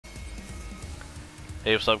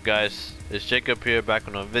Hey, what's up guys? It's Jacob here, back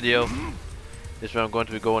on a video. This one I'm going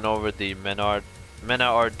to be going over the Mena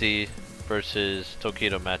RD versus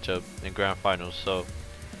Tokido matchup in grand finals. So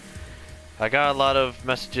I got a lot of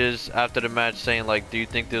messages after the match saying like, do you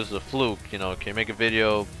think this was a fluke? You know, can you make a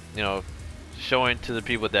video, you know, showing to the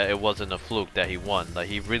people that it wasn't a fluke, that he won, like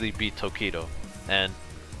he really beat Tokido. And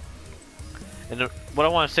what I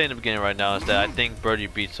want to say in the beginning right now is that I think Birdie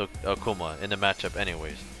beats Akuma in the matchup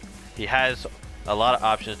anyways. He has a lot of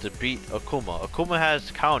options to beat Akuma. Akuma has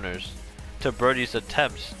counters to Birdie's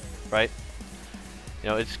attempts, right? You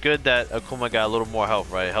know, it's good that Akuma got a little more health,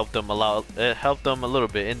 right? It helped them a little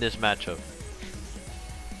bit in this matchup.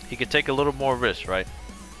 He can take a little more risk, right?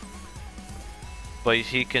 But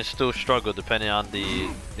he can still struggle depending on the, you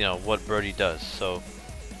know, what Birdie does. So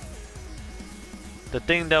the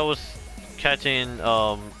thing that was catching,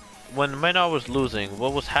 when Mena was losing,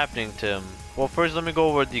 what was happening to him? Well, first let me go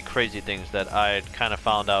over the crazy things that I kind of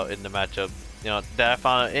found out in the matchup. You know, that I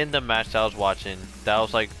found out in the match that I was watching. That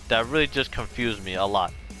was like, that really just confused me a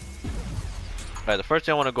lot. Alright, the first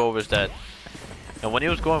thing I want to go over is that, and when he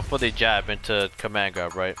was going for the jab into command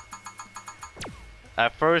grab, right?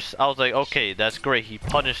 At first, I was like, okay, that's great. He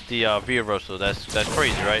punished the V reversal. That's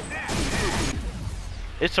crazy, right?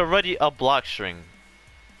 It's already a block string.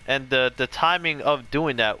 And the timing of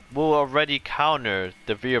doing that will already counter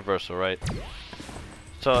the V reversal, right?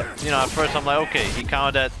 So, you know, at first I'm like, okay, he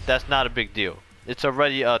countered that, that's not a big deal. It's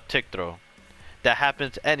already a tick throw. That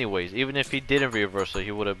happens anyways. Even if he didn't V reversal,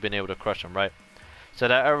 he would have been able to crush him, right? So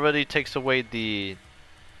that already takes away the,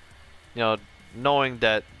 you know, knowing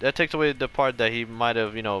that, that takes away the part that he might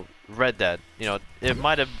have, you know, read that. You know, it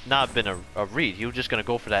might have not been a read. He was just going to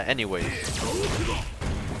go for that anyways.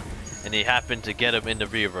 And he happened to get him in the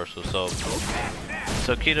reversal. So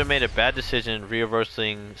Tokido made a bad decision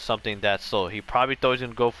reversing something that slow. He probably thought he was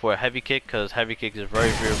going to go for a heavy kick, because heavy kick is a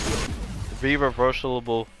very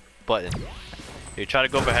reversible button. If you try to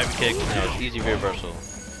go for a heavy kick, you know, it's easy reversal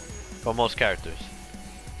for most characters.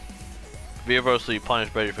 Reversal, you punish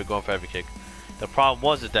Birdie for going for heavy kick. The problem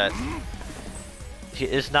was that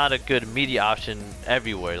it's not a good media option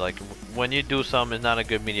everywhere. Like when you do something, it's not a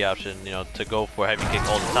good media option, you know, to go for a heavy kick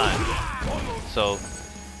all the time. So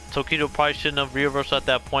Tokido probably shouldn't have reversed at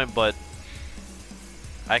that point, but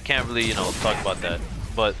I can't really, you know, talk about that.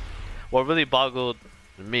 But what really boggled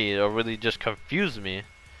me, or really just confused me,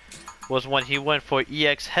 was when he went for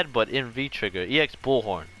EX headbutt in V trigger, EX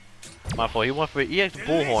bullhorn. My fault. He went for EX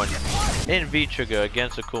bullhorn in V trigger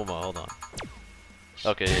against Akuma. Hold on.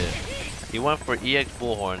 Okay, yeah. He went for EX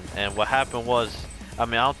bullhorn, and what happened was, I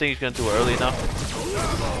mean, I don't think he's gonna do it early enough.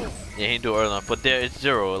 Yeah, he didn't do it early enough. But there, it's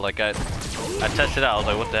zero. Like I tested out. I was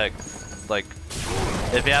like, what the heck? Like,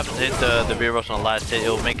 if he happens to hit the V reversal on the last hit,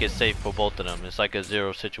 it'll make it safe for both of them. It's like a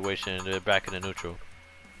zero situation. They're back in the neutral.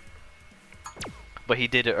 But he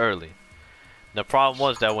did it early. The problem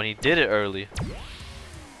was that when he did it early,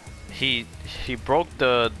 he broke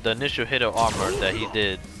the initial hit of armor that he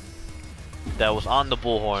did, that was on the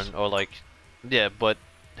bullhorn, or like, yeah, but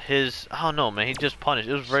his, I don't know, man, he just punished.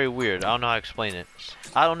 It was very weird. I don't know how to explain it.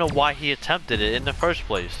 I don't know why he attempted it in the first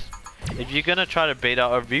place. If you're gonna try to bait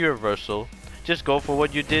out a V reversal, just go for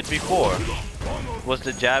what you did before, was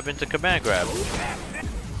the jab into command grab.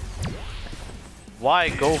 Why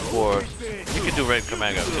go for, you can do red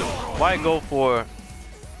command grab too. Why go for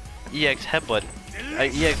EX headbutt,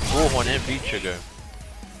 EX bullhorn in V trigger?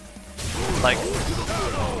 Like,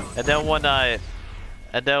 and then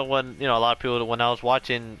when you know, a lot of people, when I was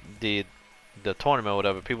watching the tournament or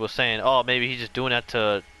whatever, people were saying, oh, maybe he's just doing that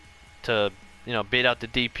to you know, bait out the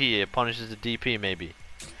DP. It punishes the DP maybe.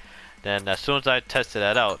 Then as soon as I tested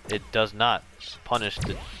that out, it does not punish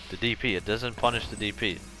the DP. It doesn't punish the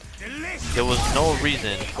DP. There was no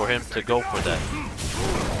reason for him to go for that.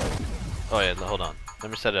 Oh yeah, hold on.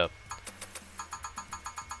 Let me set it up.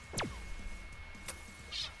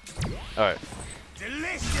 Alright.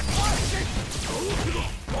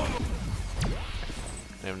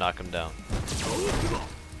 Let me knock him down.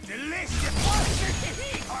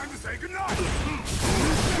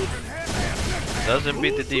 Doesn't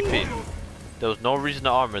beat the DP. There was no reason to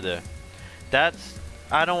armor there. That's,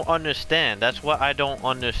 I don't understand. That's what I don't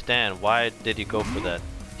understand. Why did he go for that?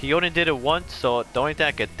 He only did it once, so the only thing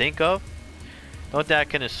I can think of, the only thing I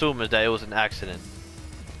can assume is that it was an accident.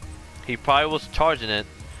 He probably was charging it,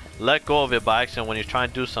 let go of it by accident when he's trying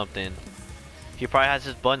to do something. He probably has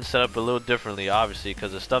his button set up a little differently, obviously,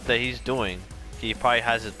 because the stuff that he's doing, he probably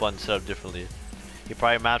has his button set up differently. He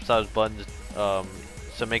probably maps out his buttons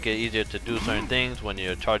to make it easier to do certain things when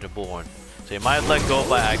you're charging bullhorn. So you might have let go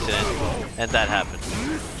by accident, and that happened.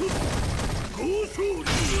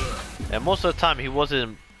 And most of the time he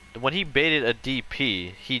wasn't, when he baited a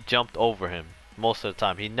DP, he jumped over him. Most of the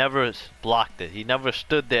time. He never blocked it. He never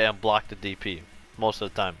stood there and blocked the DP. Most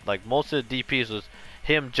of the time. Like most of the DPs was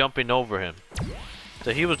him jumping over him.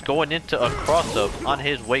 So he was going into a cross up on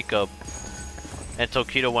his wake up, and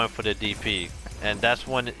Tokido went for the DP. And that's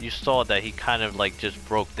when you saw that he kind of like just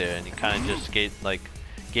broke there, and he kind of just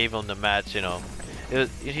gave him the match, you know.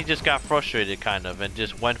 He just got frustrated kind of and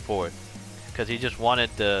just went for it. Because he just wanted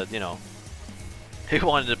the, you know, he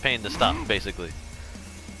wanted the pain to stop, basically.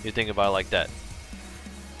 You think about it like that.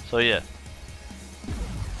 So yeah.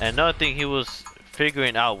 And another thing he was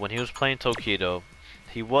figuring out when he was playing Tokido,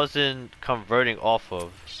 he wasn't converting off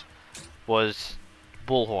of, was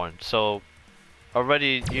Bullhorn. So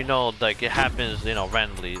already, you know, like it happens, you know,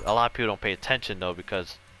 randomly. A lot of people don't pay attention though,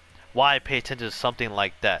 because why pay attention to something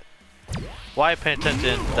like that? Why pay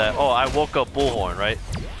attention that, oh, I woke up Bullhorn, right?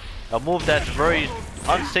 A move that's very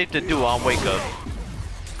unsafe to do on wake up.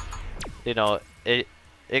 You know, it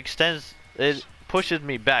extends, it pushes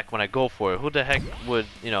me back when I go for it. Who the heck would,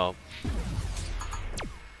 you know,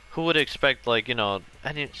 who would expect, like, you know,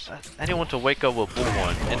 anyone to wake up with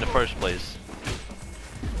Bullhorn in the first place?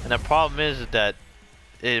 And the problem is that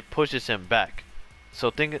it pushes him back.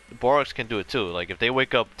 So Borax can do it too. Like if they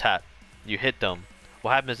wake up tap, you hit them,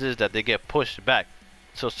 what happens is that they get pushed back.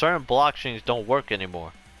 So certain block strings don't work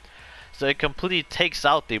anymore. So it completely takes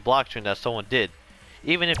out the block string that someone did,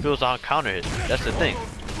 even if it was on counter hit. That's the thing.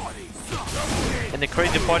 And the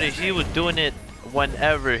crazy part is he was doing it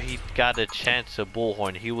whenever he got a chance to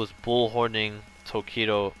Bullhorn. He was Bullhorning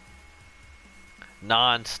Tokido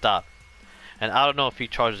non-stop. And I don't know if he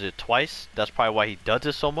charges it twice. That's probably why he does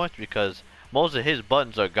it so much, because most of his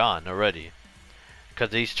buttons are gone already.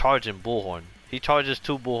 Because he's charging Bullhorn. He charges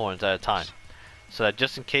 2 Bullhorns at a time. So that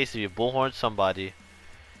just in case if you Bullhorn somebody,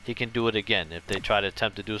 he can do it again if they try to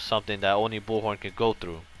attempt to do something that only Bullhorn can go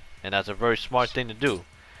through. And that's a very smart thing to do.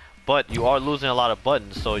 But you are losing a lot of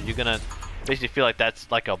buttons, so you're gonna basically feel like that's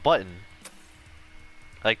like a button.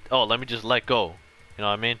 Like, oh, let me just let go. You know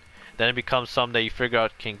what I mean? Then it becomes something that you figure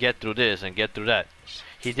out can get through this and get through that.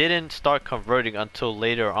 He didn't start converting until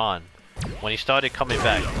later on, when he started coming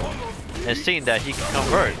back and seeing that he can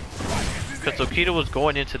convert. Because Tokido was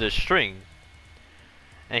going into the string,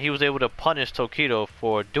 and he was able to punish Tokido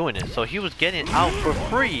for doing it. So he was getting out for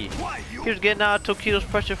free. He was getting out of Tokido's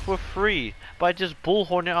pressure for free by just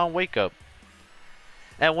Bullhorning on wake up.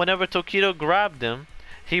 And whenever Tokido grabbed him,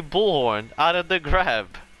 he Bullhorned out of the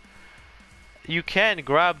grab. You can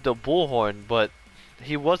grab the Bullhorn, but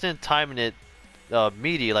he wasn't timing it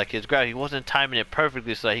meaty like his grab. He wasn't timing it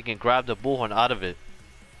perfectly so that he can grab the Bullhorn out of it.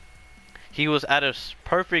 He was at a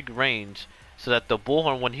perfect range so that the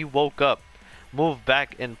Bullhorn, when he woke up, moved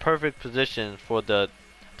back in perfect position for the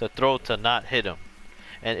throw to not hit him.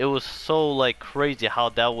 And it was so like crazy how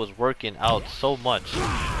that was working out so much.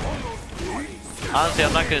 Honestly,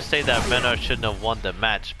 I'm not going to say that Mena shouldn't have won the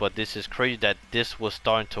match, but this is crazy that this was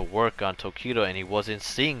starting to work on Tokido and he wasn't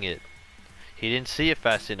seeing it. He didn't see it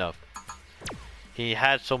fast enough. He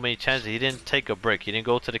had so many chances. He didn't take a break. He didn't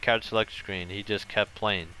go to the character select screen. He just kept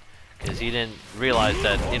playing. Because he didn't realize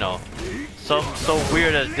that, you know, so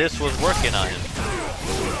weird as this was working on him.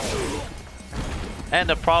 And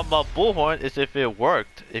the problem about Bullhorn is if it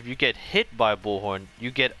worked, if you get hit by Bullhorn, you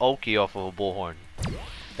get Oki off of a Bullhorn.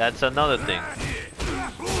 That's another thing.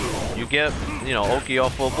 You get, you know, Oki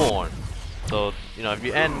off of a Bullhorn. So, you know, if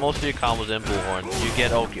you end most of your combos in Bullhorn, you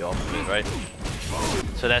get Oki off of it, right?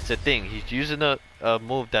 So that's the thing. He's using a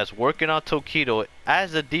move that's working on Tokido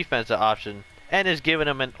as a defensive option, and is giving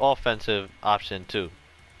him an offensive option too.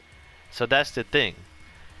 So that's the thing.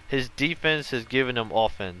 His defense is giving him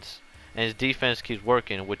offense, and his defense keeps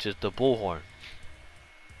working, which is the Bullhorn.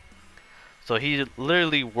 So he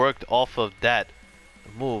literally worked off of that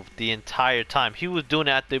move the entire time. He was doing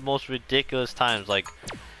it at the most ridiculous times. Like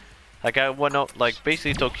I went out, like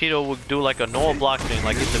basically Tokido would do like a normal block thing,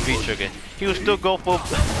 like it's a V trigger. He would still go for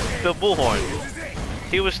the Bullhorn.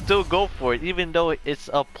 He would still go for it, even though it's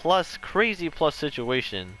a plus, crazy plus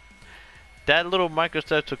situation. That little micro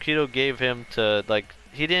step Tokido gave him to, like,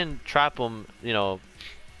 he didn't trap him, you know.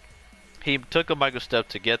 He took a micro step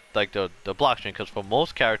to get like the block string, because for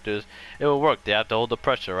most characters it will work. They have to hold the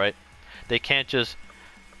pressure, right? They can't just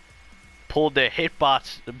pull their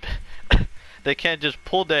hitbox. They can't just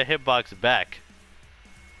pull their hitbox back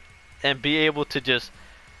and be able to just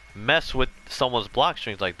mess with someone's block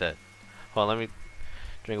strings like that. Hold on, let me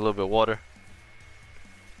drink a little bit of water.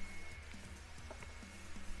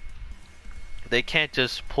 They can't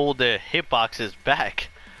just pull their hitboxes back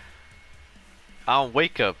on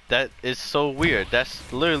wake up. That is so weird.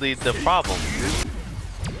 That's literally the problem.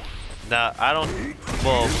 Now I don't.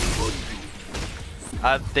 Well,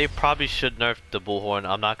 they probably should nerf the bullhorn.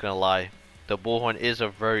 I'm not gonna lie. The bullhorn is a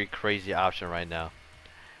very crazy option right now.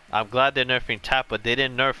 I'm glad they're nerfing tap, but they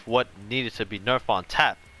didn't nerf what needed to be nerfed on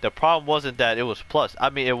tap. The problem wasn't that it was plus. I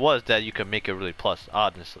mean, it was that you could make it really plus,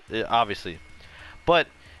 honestly, obviously. But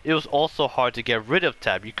it was also hard to get rid of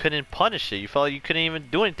tap. You couldn't punish it. You felt like you couldn't even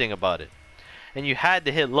do anything about it. And you had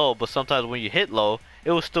to hit low, but sometimes when you hit low,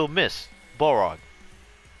 it would still miss Balrog,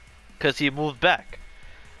 because he moved back.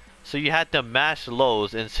 So you had to mash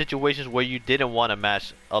lows in situations where you didn't want to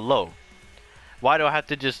mash a low. Why do I have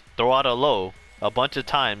to just throw out a low a bunch of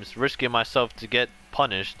times, risking myself to get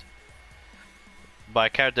punished by a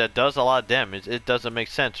character that does a lot of damage? It doesn't make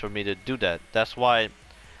sense for me to do that. That's why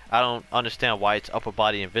I don't understand why it's upper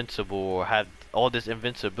body invincible or have all this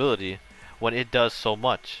invincibility when it does so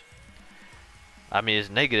much. I mean, it's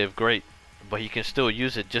negative, great, but he can still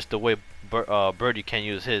use it just the way Birdie can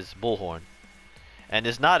use his bullhorn. And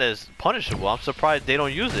it's not as punishable. I'm surprised they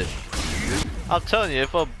don't use it. I'm telling you,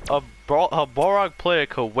 if a Balrog player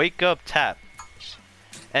could wake up tap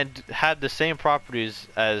and have the same properties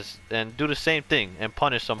as, and do the same thing and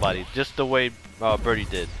punish somebody just the way Birdie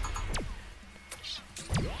did,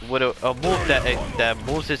 with a move that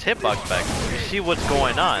moves his hitbox back, you see what's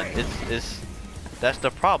going on. That's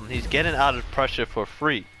the problem. He's getting out of pressure for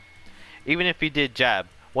free. Even if he did jab,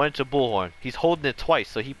 went into bullhorn, he's holding it twice,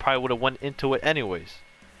 so he probably would have went into it anyways.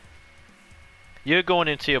 You're going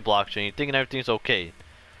into your blockchain, you're thinking everything's okay.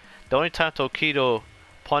 The only time Tokido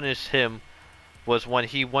punished him was when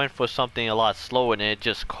he went for something a lot slower and it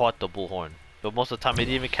just caught the bullhorn. But most of the time it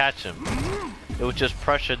didn't even catch him. It was just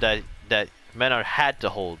pressure that Mena had to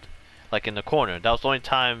hold, like in the corner. That was the only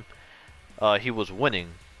time he was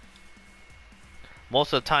winning.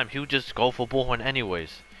 Most of the time he would just go for bullhorn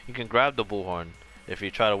anyways. You can grab the bullhorn if you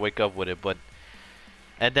try to wake up with it, but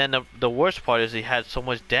and then the worst part is he had so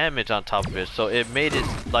much damage on top of it, so it made it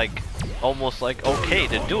like almost like okay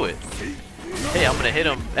to do it. Hey, I'm gonna hit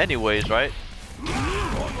him anyways, right?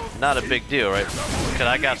 Not a big deal, right? Because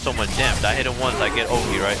I got so much damage. I hit him once, I get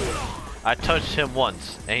Oki, right? I touched him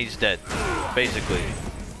once and he's dead. Basically,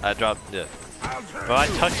 I dropped it. But I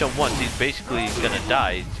touch him once, he's basically gonna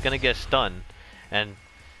die. He's gonna get stunned, and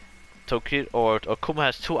Tokido or Akuma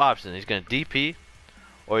has two options. He's gonna DP,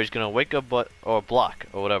 or he's gonna wake up or block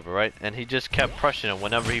or whatever, right? And he just kept pressing him.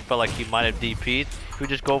 Whenever he felt like he might have DP'd, he would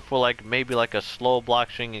just go for like maybe like a slow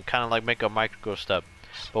block string and kind of like make a micro step.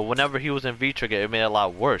 But whenever he was in V trigger, it made it a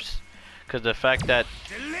lot worse, because the fact that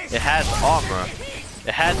it has armor,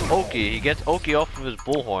 it has Oki. He gets Oki off of his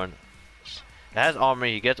bullhorn. It has armor.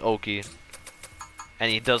 He gets Oki,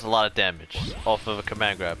 and he does a lot of damage off of a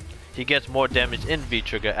command grab. He gets more damage in V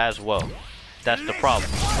trigger as well. That's the problem,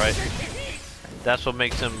 right? That's what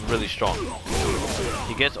makes him really strong.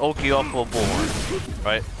 He gets Oki off of a bullhorn,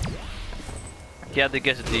 right? He had to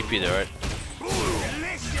get a DP there, right?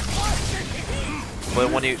 But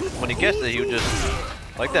when he gets it, he would just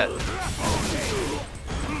like that.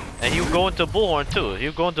 And he would go into bullhorn too. He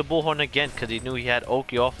would go into bullhorn again because he knew he had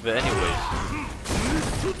Oki off of it anyways.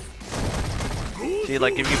 See,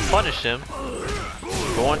 like if you punish him,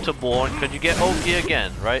 go into bullhorn, could you get Oki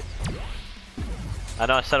again, right? I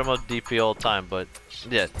know I set him up DP all the time, but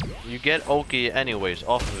yeah, you get Oki anyways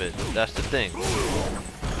off of it. That's the thing.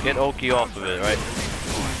 Get Oki off of it, right?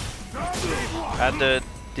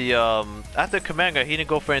 After Commander, he didn't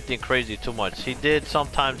go for anything crazy too much. He did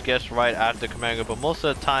sometimes guess right after Commander, but most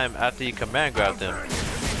of the time after he command grabbed him,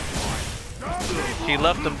 he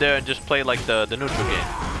left him there and just played like the neutral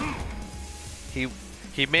game.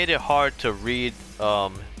 He made it hard to read.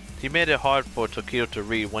 He made it hard for Tokido to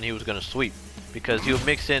read when he was gonna sweep, because he would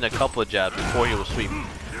mix in a couple of jabs before he would sweep,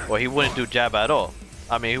 or he wouldn't do jab at all.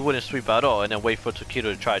 I mean, he wouldn't sweep at all, and then wait for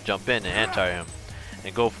Tokido to try to jump in and anti him,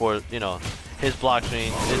 and go for, you know, his block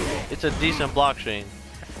string. It's a decent block string.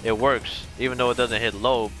 It works, even though it doesn't hit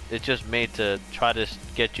low. It's just made to try to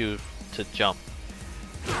get you to jump.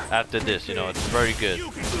 After this, you know, it's very good.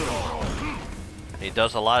 He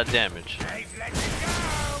does a lot of damage.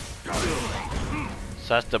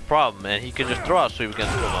 So that's the problem, and he can just throw out sweep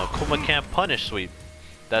against Akuma. Akuma can't punish sweep.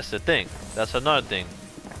 That's the thing. That's another thing.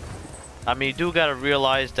 I mean, you do gotta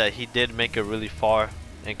realize that he did make it really far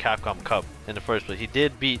in Capcom Cup in the first place. He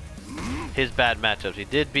did beat his bad matchups. He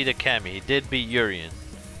did beat Akami. He did beat Urien.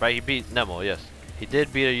 Right? He beat Nemo, yes. He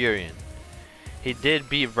did beat a Urien. He did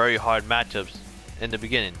beat very hard matchups in the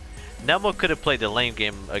beginning. Nemo could have played the lane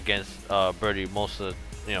game against Birdie most of,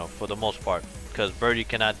 you know, for the most part, because Birdie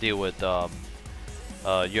cannot deal with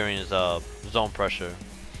Urien's zone pressure.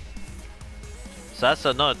 So that's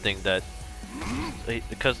another thing that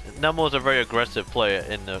because Nemo is a very aggressive player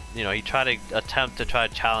in the, you know, he tried to try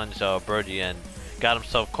to challenge Birdie and got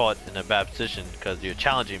himself caught in a bad position because you're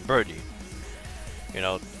challenging Birdie. You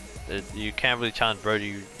know, you can't really challenge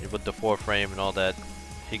Birdie with the 4 frame and all that.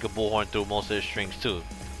 He could bullhorn through most of his strings too.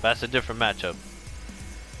 But that's a different matchup.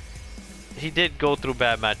 He did go through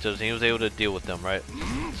bad matchups and he was able to deal with them, right?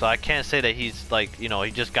 So I can't say that he's like, you know,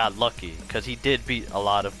 he just got lucky, because he did beat a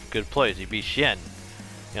lot of good players. He beat Shen.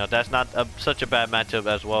 You know, that's not such a bad matchup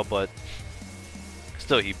as well, but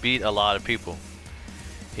still, he beat a lot of people.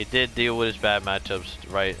 He did deal with his bad matchups,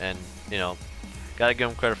 right? And, you know, gotta give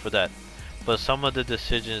him credit for that. But some of the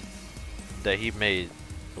decisions that he made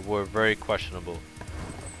were very questionable.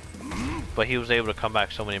 But he was able to come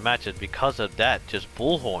back so many matches because of that, just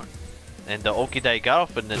bullhorn. And the Oki that he got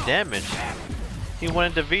off and the damage, he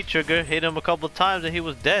went into V-trigger, hit him a couple of times, and he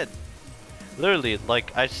was dead. Literally,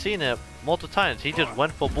 like, I've seen it multiple times. He just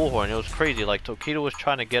went for bullhorn. It was crazy. Like, Tokido was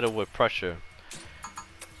trying to get him with pressure.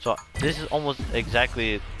 So this is almost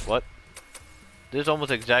exactly what? This is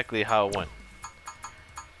almost exactly how it went.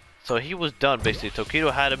 So he was done basically.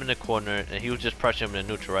 Tokido had him in the corner and he was just pressuring him in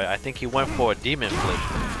the neutral, right? I think he went for a demon flip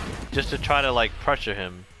just to try to like pressure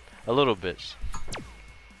him a little bit.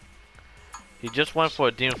 He just went for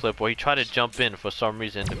a demon flip, or he tried to jump in for some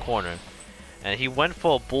reason in the corner, and he went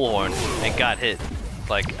for a bullhorn and got hit,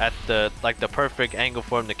 like at the perfect angle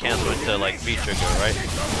for him to cancel into like V-trigger, right?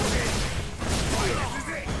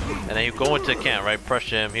 And then he'd go into camp, right?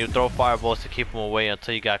 Pressure him. He would throw fireballs to keep him away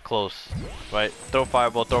until he got close, right? Throw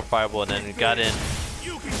fireball, and then he got in,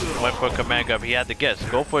 went for a command grab. He had to guess,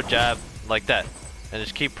 go for a jab like that, and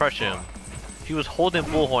just keep pressuring him. He was holding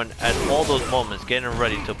bullhorn at all those moments, getting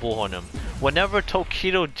ready to bullhorn him. Whenever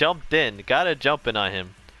Tokido jumped in, got a jump in on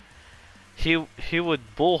him, he would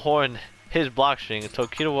bullhorn his block string. And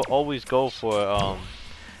Tokido would always go for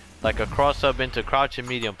like a cross up into crouching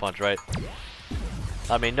medium punch, right?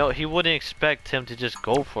 I mean, no, he wouldn't expect him to just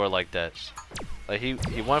go for it like that. Like he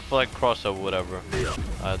went for like cross up or whatever.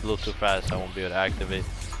 A little too fast, I won't be able to activate.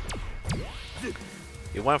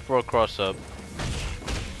 He went for a cross up,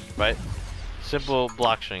 right? Simple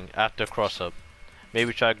block string after cross up.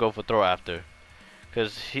 Maybe try to go for throw after,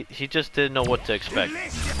 because he just didn't know what to expect.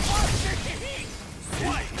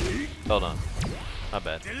 Hold on, my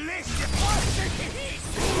bad.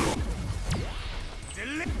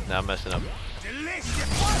 Now I'm messing up.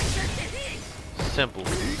 Simple.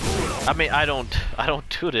 I mean, I don't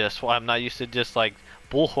do this. Why I'm not used to just like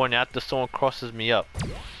bullhorn after someone crosses me up.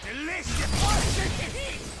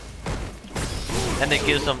 And it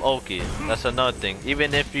gives them Oki. That's another thing.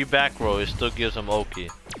 Even if you back row, it still gives him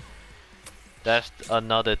Oki. That's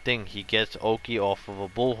another thing. He gets Oki off of a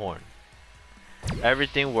bullhorn.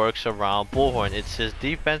 Everything works around bullhorn. It's his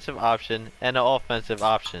defensive option and an offensive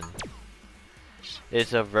option.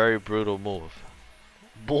 It's a very brutal move.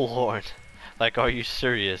 Bullhorn. Like, are you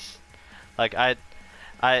serious? Like, I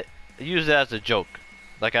use that as a joke.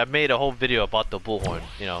 Like, I made a whole video about the bullhorn,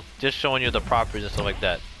 you know, just showing you the properties and stuff like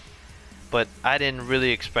that. But I didn't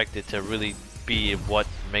really expect it to really be what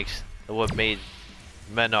made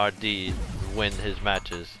Mena win his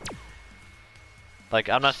matches. Like,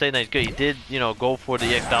 I'm not saying that he's good. He did, you know, go for the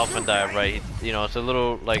EX Dolphin dive, right? You know, it's a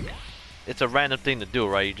little like, it's a random thing to do,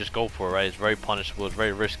 right? You just go for it, right? It's very punishable. It's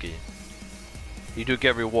very risky. You do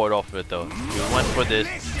get reward off of it though. He went for this.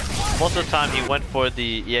 Most of the time he went for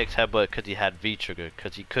the EX headbutt because he had V trigger,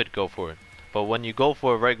 because he could go for it. But when you go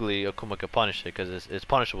for it regularly, Akuma can punish it because it's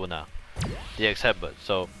punishable now. The EX headbutt.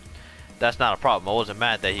 So that's not a problem. I wasn't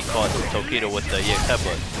mad that he caught Tokido with the EX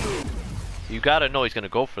headbutt. You gotta know he's gonna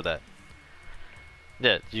go for that.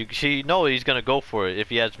 Yeah, you know he's gonna go for it if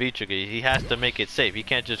he has V trigger. He has to make it safe. He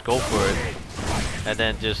can't just go for it and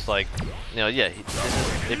then just like, you know, yeah.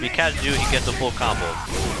 If he catches you, he gets a full combo.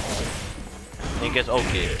 And he gets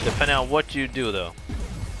okay, depending on what you do though.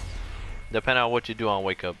 Depending on what you do on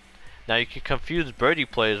wake up. Now you can confuse Birdie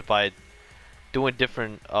players by doing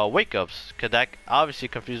different wake ups, because that obviously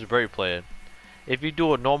confuses Birdie player. If you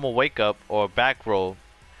do a normal wake up or back roll,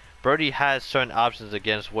 Birdie has certain options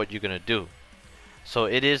against what you're gonna do. So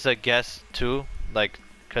it is a guess too, like,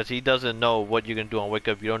 because he doesn't know what you're gonna do on wake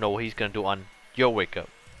up. You don't know what he's gonna do on your wake up.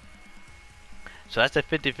 So that's a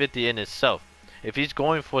 50-50 in itself. If he's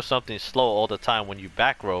going for something slow all the time when you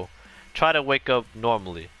back row, try to wake up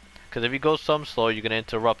normally, because if he goes some slow, you're gonna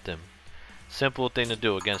interrupt him. Simple thing to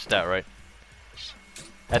do against that, right?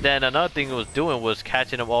 And then another thing he was doing was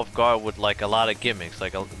catching him off guard with like a lot of gimmicks,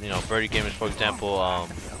 like, you know, Birdie gimmicks, for example,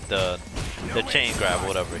 the chain grab or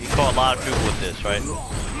whatever. He caught a lot of people with this, right?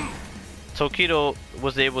 Tokido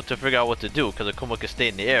was able to figure out what to do because Akuma could stay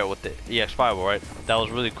in the air with the EX Fireball, right? That was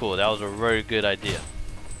really cool. That was a very good idea.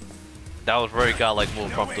 That was a very godlike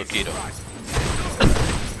move from Tokido.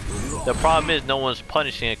 The problem is no one's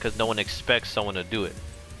punishing it because no one expects someone to do it.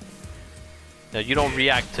 Now you don't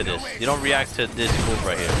react to this. You don't react to this move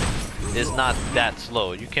right here. It's not that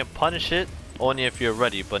slow. You can punish it only if you're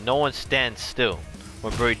ready, but no one stands still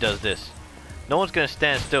when Birdie does this. No one's gonna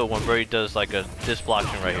stand still when Birdie does like this block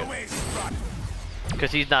string right here.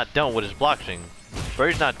 Because he's not done with his block string.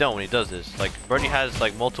 Birdie's not done when he does this. Like Birdie has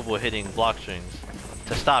like multiple hitting block strings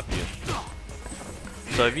to stop you.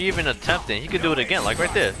 So if you even attempt it, he can do it again, like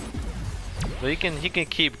right there. So he can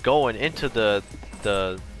keep going into the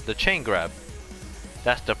chain grab.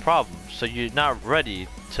 That's the problem. So you're not ready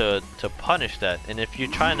to punish that. And if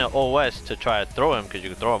you're trying to OS to try to throw him, because you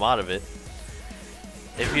can throw him out of it,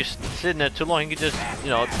 if you're sitting there too long, you can just, you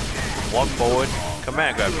know, walk forward,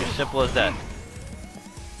 command grab you. Simple as that.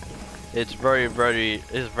 It's very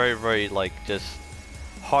like just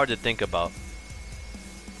hard to think about.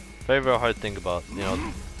 Very hard to think about. You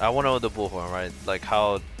know, I want to know the bullhorn, right? Like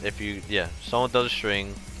how if you, yeah, someone does a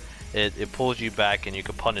string, it pulls you back and you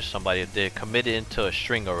can punish somebody if they're committed into a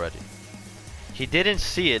string already. He didn't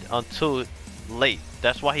see it until late.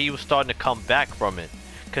 That's why he was starting to come back from it,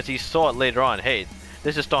 because he saw it later on. Hey,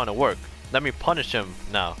 this is starting to work. Let me punish him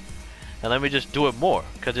now. And let me just do it more,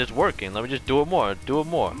 because it's working. Let me just do it more, do it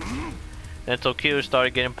more. And Tokido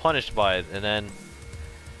started getting punished by it. And then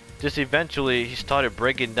just eventually he started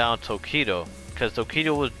breaking down Tokido, because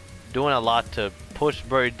Tokido was doing a lot to push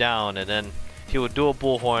Birdie down. And then he would do a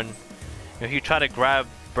bullhorn. You know, he'd try to grab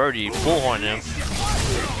Birdie, bullhorn him,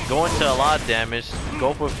 go into a lot of damage,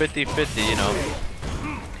 go for 50-50, you know.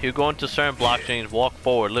 He would go into certain block strings, walk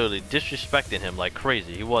forward, literally disrespecting him like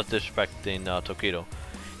crazy. He was disrespecting Tokido.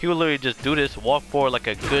 He would literally just do this, walk forward like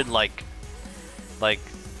a good like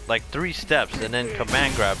 3 steps, and then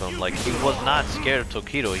command grab him. Like he was not scared of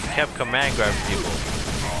Tokido. He kept command grabbing people,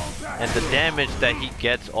 and the damage that he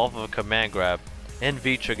gets off of a command grab in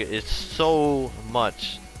V trigger is so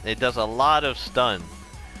much. It does a lot of stun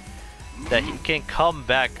that he can come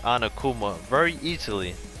back on Akuma very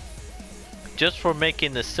easily, just for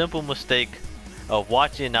making the simple mistake of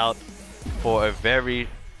watching out for a very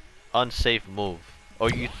unsafe move. Or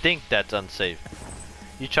you think that's unsafe.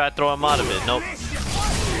 You try to throw him out of it. Nope.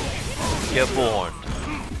 Get bullhorned.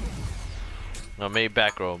 No, maybe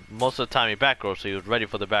back row. Most of the time he back row, so he was ready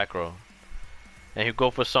for the back row. And he'd go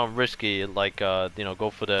for some risky, like, you know, go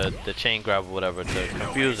for the chain grab or whatever to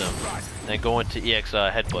confuse him. Then go into EX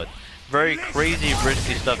headbutt. Very crazy,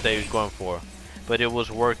 risky stuff that he was going for. But it was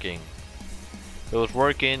working. It was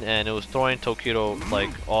working, and it was throwing Tokido like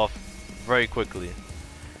off very quickly.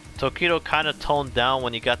 Tokido kind of toned down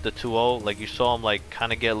when he got the 2-0. Like you saw him like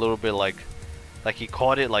kind of get a little bit like he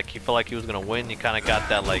caught it, like he felt like he was gonna win. He kind of got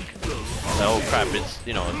that like, oh crap, it's,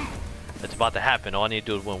 you know, it's about to happen. All I need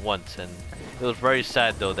to do is win once. And it was very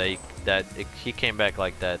sad though that he came back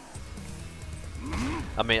like that.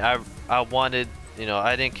 I mean, I wanted, you know,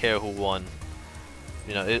 I didn't care who won.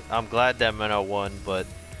 You know, I'm glad that Mena won, but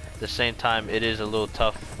at the same time, it is a little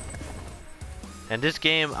tough. And this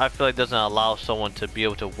game, I feel like, doesn't allow someone to be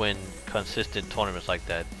able to win consistent tournaments like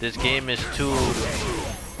that. This game is too,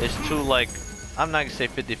 it's too like, I'm not gonna say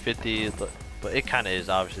 50-50, but it kind of is,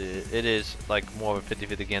 obviously. It is like more of a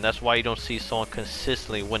 50-50 game. That's why you don't see someone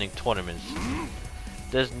consistently winning tournaments.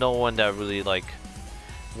 There's no one that really like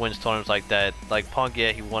wins tournaments like that. Like Punk,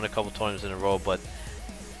 yeah, he won a couple tournaments in a row, but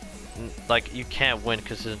like you can't win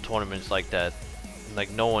consistent tournaments like that. Like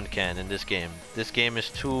no one can in this game. This game is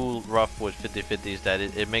too rough with 50-50s that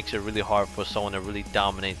it makes it really hard for someone to really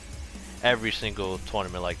dominate every single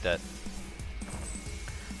tournament like that.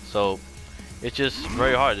 So it's just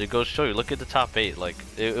very hard. It goes to show you. Look at the top 8. Like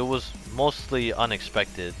it was mostly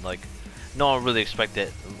unexpected. Like no one really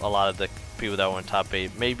expected a lot of the people that were in top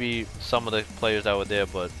 8. Maybe some of the players that were there,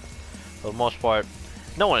 but for the most part,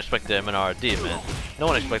 no one expected him in RD, man. No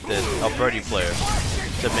one expected a Birdie player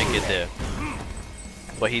to make it there.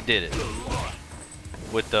 But he did it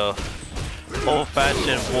with the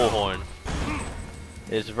old-fashioned bullhorn.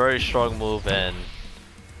 It's a very strong move, and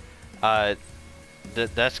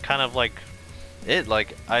that's kind of like it.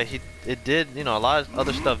 Like it did, you know, a lot of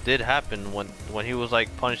other stuff did happen when he was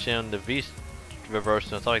like punishing the V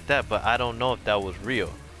reverse and stuff like that. But I don't know if that was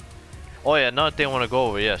real. Oh yeah, another thing I want to go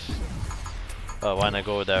over. Yes. Why not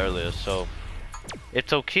go over that earlier? So, if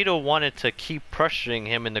Tokido wanted to keep pressuring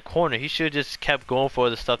him in the corner, he should have just kept going for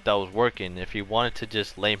the stuff that was working. If he wanted to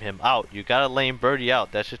just lame him out, you gotta lame Birdie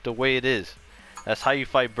out. That's just the way it is. That's how you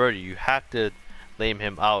fight Birdie. You have to lame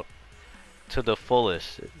him out to the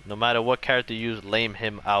fullest. No matter what character you use, lame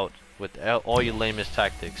him out with all your lamest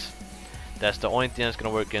tactics. That's the only thing that's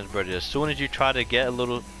gonna work against Birdie. As soon as you try to get a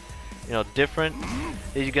little, you know, different,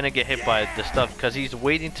 you're gonna get hit by the stuff because he's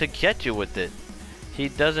waiting to get you with it. He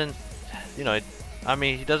doesn't, you know, I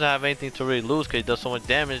mean, he doesn't have anything to really lose because he does so much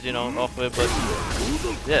damage, you know, off of it. But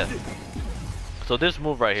yeah. So this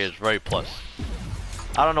move right here is very plus.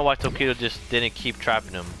 I don't know why Tokido just didn't keep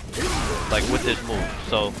trapping him like with this move.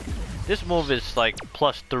 So this move is like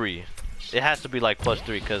 +3. It has to be like +3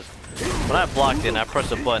 because when I blocked it and I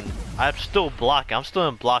press a button, I'm still blocking. I'm still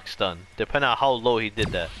in block stun, depending on how low he did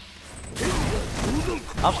that.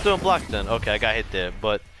 I'm still in block stun. Okay, I got hit there,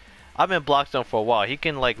 but I've been block stun for a while. He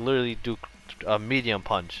can like literally do a medium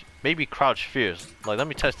punch, maybe crouch fierce. Like, let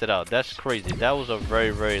me test it out. That's crazy. That was a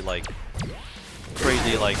very like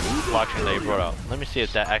crazy like block stun that he brought out. Let me see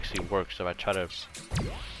if that actually works. If I try to.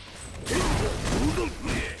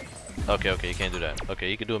 Okay, you can't do that. Okay,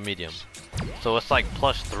 you can do a medium. So it's like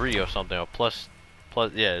 +3 or something, or plus,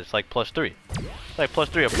 yeah, it's like +3. It's like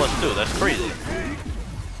 +3 or +2. That's crazy.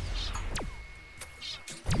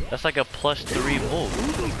 That's like a +3 move.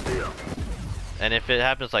 And if it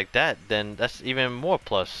happens like that, then that's even more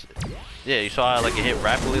plus. Yeah, you saw how like it hit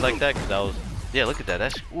rapidly like that, cause that was, yeah, look at that.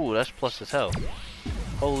 That's that's plus as hell.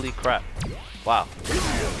 Holy crap! Wow.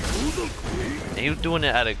 And he was doing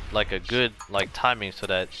it at a good timing so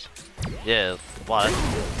that, yeah, wow.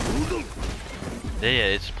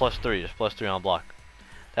 Yeah, it's +3. It's +3 on block.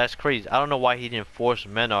 That's crazy. I don't know why he didn't force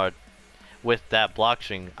Mena with that block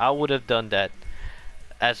string. I would have done that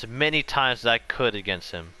as many times as I could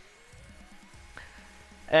against him.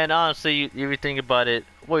 And honestly, if you think about it,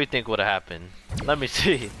 what do you think would have happened? Let me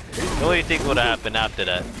see. What do you think would have happened after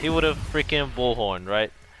that? He would have freaking bullhorned,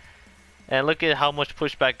 right? And look at how much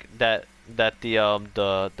pushback that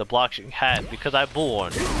the block string had because I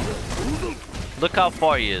bullhorned. Look how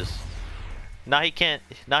far he is. Now he can't.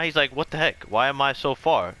 Now he's like, what the heck? Why am I so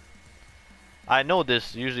far? I know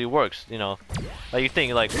this usually works, you know. Like you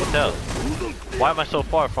think, like, what the hell? Why am I so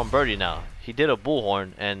far from Birdie now? He did a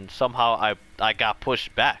bullhorn, and somehow I got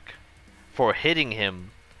pushed back for hitting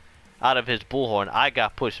him out of his bullhorn. I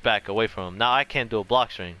got pushed back away from him. Now I can't do a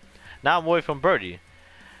block string. Now I'm away from Birdie.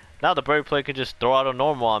 Now the Birdie player can just throw out a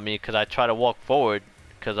normal on me because I try to walk forward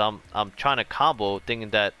because I'm trying to combo,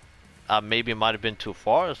 thinking that maybe it might have been too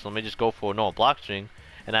far, so let me just go for a normal block string,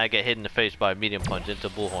 and I get hit in the face by a medium punch into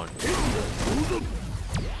bullhorn.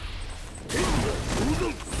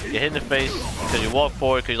 You get hit in the face because you walk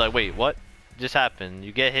forward because you're like, wait, what just happened?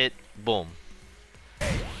 You get hit, boom.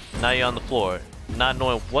 Now you're on the floor, not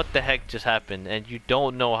knowing what the heck just happened, and you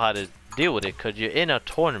don't know how to deal with it because you're in a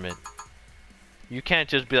tournament. You can't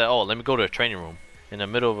just be like, oh, let me go to a training room in the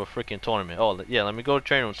middle of a freaking tournament. Oh, yeah, let me go to a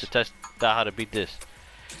training room to test out how to beat this.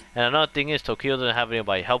 And another thing is, Tokido doesn't have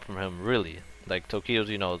anybody helping him, really. Like, Tokido's,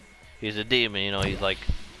 you know, he's a demon, you know, he's like,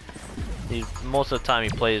 most of the time he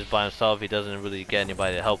plays by himself. He doesn't really get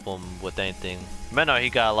anybody to help him with anything. Mena, he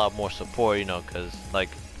got a lot more support, you know, because, like,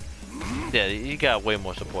 yeah, he got way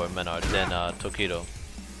more support, Mena, than Tokido.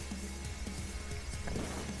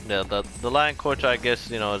 Yeah, the Latin culture, I guess,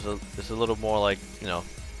 you know, is a little more like, you know,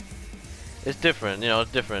 it's different, you know,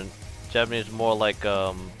 it's different. Japanese is more like,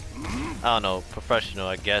 I don't know, professional,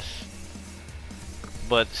 I guess.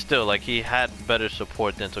 But still, like, he had better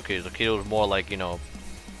support than Tokido. Tokido was more like, you know,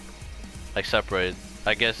 like separated.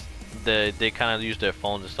 I guess they kind of use their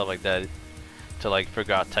phones and stuff like that to like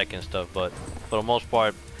figure out tech and stuff. But for the most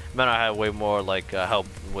part, Mena had way more like help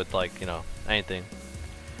with like, you know, anything.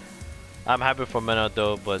 I'm happy for Mena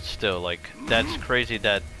though, but still, like, that's crazy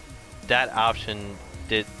that that option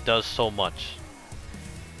does so much.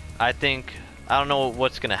 I think, I don't know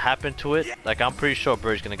what's gonna happen to it. Like, I'm pretty sure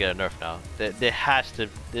Birdie's gonna get a nerf now. There has to.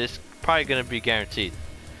 It's probably gonna be guaranteed.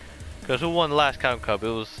 Cause who won the last Capcom Cup? It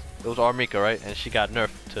was Armika, right? And she got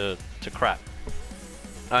nerfed to crap.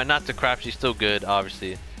 Not to crap. She's still good,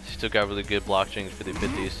 obviously. She still got really good block strings for the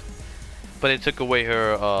 50s. But it took away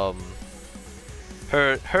her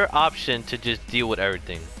her option to just deal with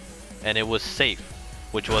everything, and it was safe,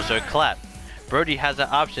 which was her clap. Birdie has an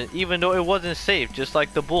option, even though it wasn't safe, just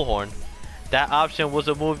like the bullhorn. That option was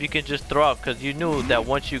a move you can just throw out because you knew that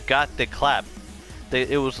once you got the clap,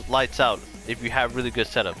 it was lights out if you have really good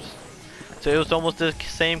setups. So it was almost the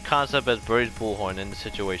same concept as Birdie's bullhorn in the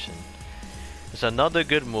situation. It's another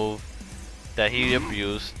good move that he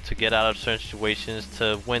abused to get out of certain situations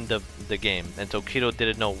to win the game. And Tokido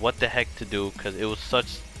didn't know what the heck to do because it was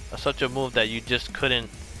such a move that you just couldn't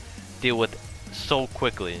deal with so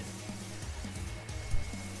quickly.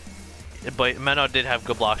 But Mena did have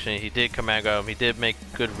good block string. He did command grab him. He did make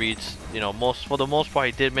good reads. You know, for the most part,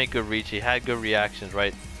 he did make good reads. He had good reactions,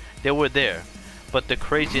 right? They were there, but the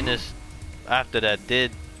craziness after that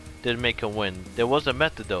did make him win. There was a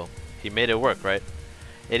method though. He made it work, right?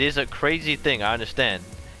 It is a crazy thing. I understand.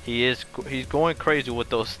 He's going crazy with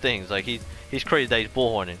those things. Like he's crazy that he's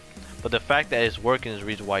bullhorning. But the fact that it's working is the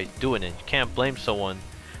reason why he's doing it. You can't blame someone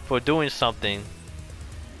for doing something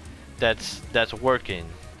that's working.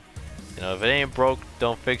 You know, if it ain't broke,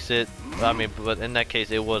 don't fix it. I mean, but in that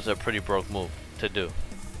case, it was a pretty broke move to do.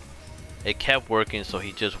 It kept working, so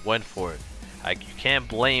he just went for it. Like, you can't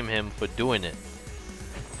blame him for doing it.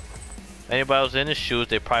 If anybody was in his shoes,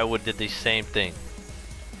 they probably would did the same thing.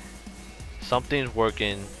 Something's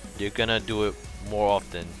working, you're gonna do it more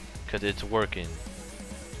often because it's working.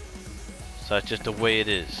 So that's just the way it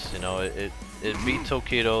is. You know, it beat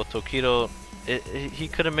Tokido. Tokido, he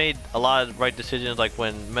could have made a lot of right decisions, like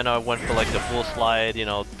when Mena went for like the full slide. You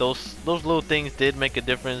know, those little things did make a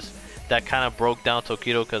difference. That kind of broke down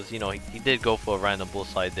Tokido because, you know, he did go for a random bull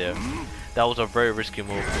slide there. That was a very risky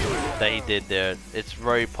move that he did there. It's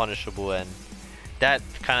very punishable, and that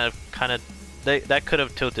kind of that could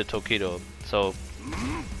have tilted Tokido. So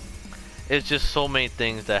it's just so many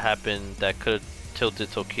things that happened that could have tilted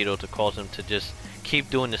Tokido to cause him to just keep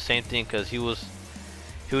doing the same thing, because he was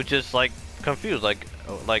just like confused, like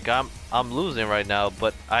I'm losing right now,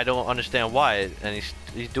 but I don't understand why, and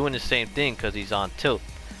he's doing the same thing because he's on tilt.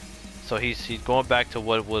 So he's going back to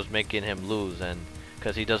what was making him lose, and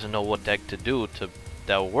because he doesn't know what deck to do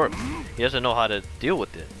that will work. He doesn't know how to deal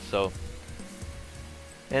with it. So,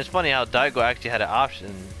 and it's funny how Daigo actually had an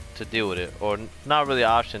option to deal with it, or not really an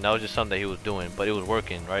option. That was just something that he was doing, but it was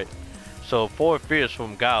working, right? So forward fears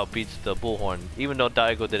from Gao beats the bullhorn, even though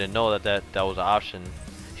Daigo didn't know that was an option.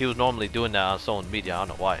 He was normally doing that on someone's media. I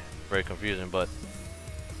don't know why. Very confusing, but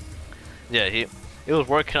yeah, it was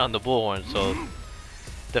working on the bullhorn. So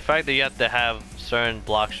the fact that you have to have certain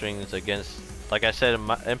block strings against, like I said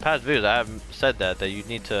in past videos, I have said that you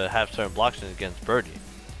need to have certain block strings against Birdie,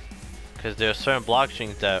 because there are certain block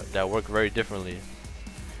strings that work very differently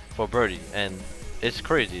for Birdie, and it's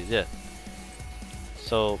crazy. Yeah.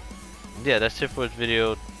 So yeah, that's it for this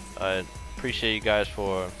video. I appreciate you guys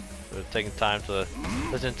for taking time to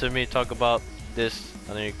listen to me talk about this.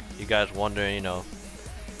 I know you guys wondering, you know,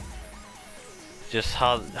 just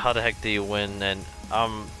how the heck did he win? And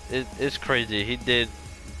it's crazy. He did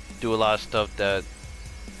do a lot of stuff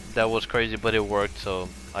that was crazy, but it worked, so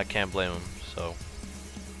I can't blame him. So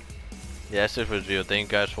yeah, that's it for this video.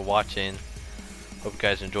 Thank you guys for watching. Hope you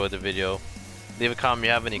guys enjoyed the video. Leave a comment if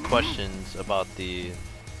you have any questions about the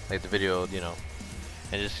video, you know,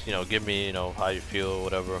 and just, you know, give me, you know, how you feel or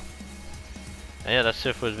whatever. And yeah, that's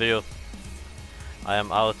it for this video. I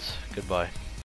am out. Goodbye.